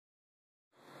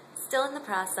Still in the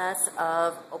process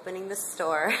of opening the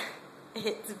store.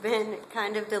 It's been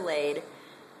kind of delayed.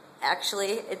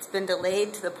 Actually, it's been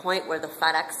delayed to the point where the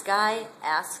FedEx guy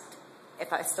asked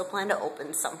if I still plan to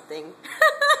open something.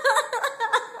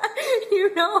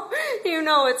 You know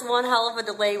it's one hell of a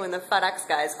delay when the FedEx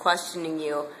guy is questioning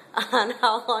you on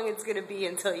how long it's going to be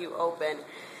until you open.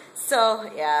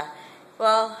 So, yeah.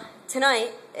 Well,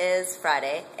 tonight is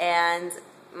Friday, and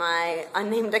my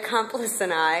unnamed accomplice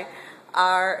and I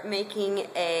are making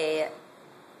a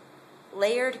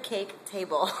layered cake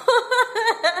table.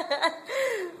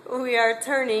 We are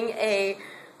turning a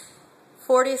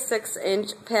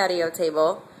 46-inch patio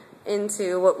table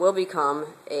into what will become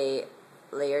a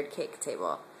layered cake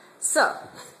table. So,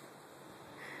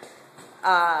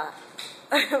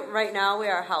 right now we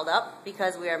are held up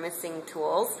because we are missing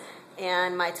tools,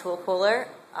 and my tool cooler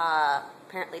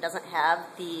apparently doesn't have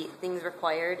the things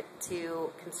required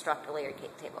to construct a layered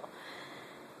cake table.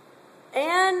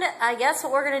 And I guess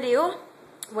what we're going to do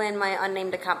when my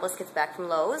unnamed accomplice gets back from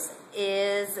Lowe's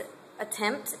is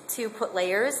attempt to put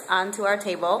layers onto our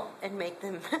table and make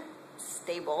them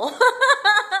stable.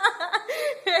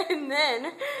 And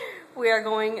then we are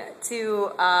going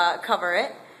to cover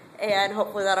it, and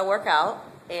hopefully that'll work out.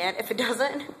 And if it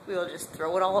doesn't, we will just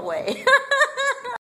throw it all away.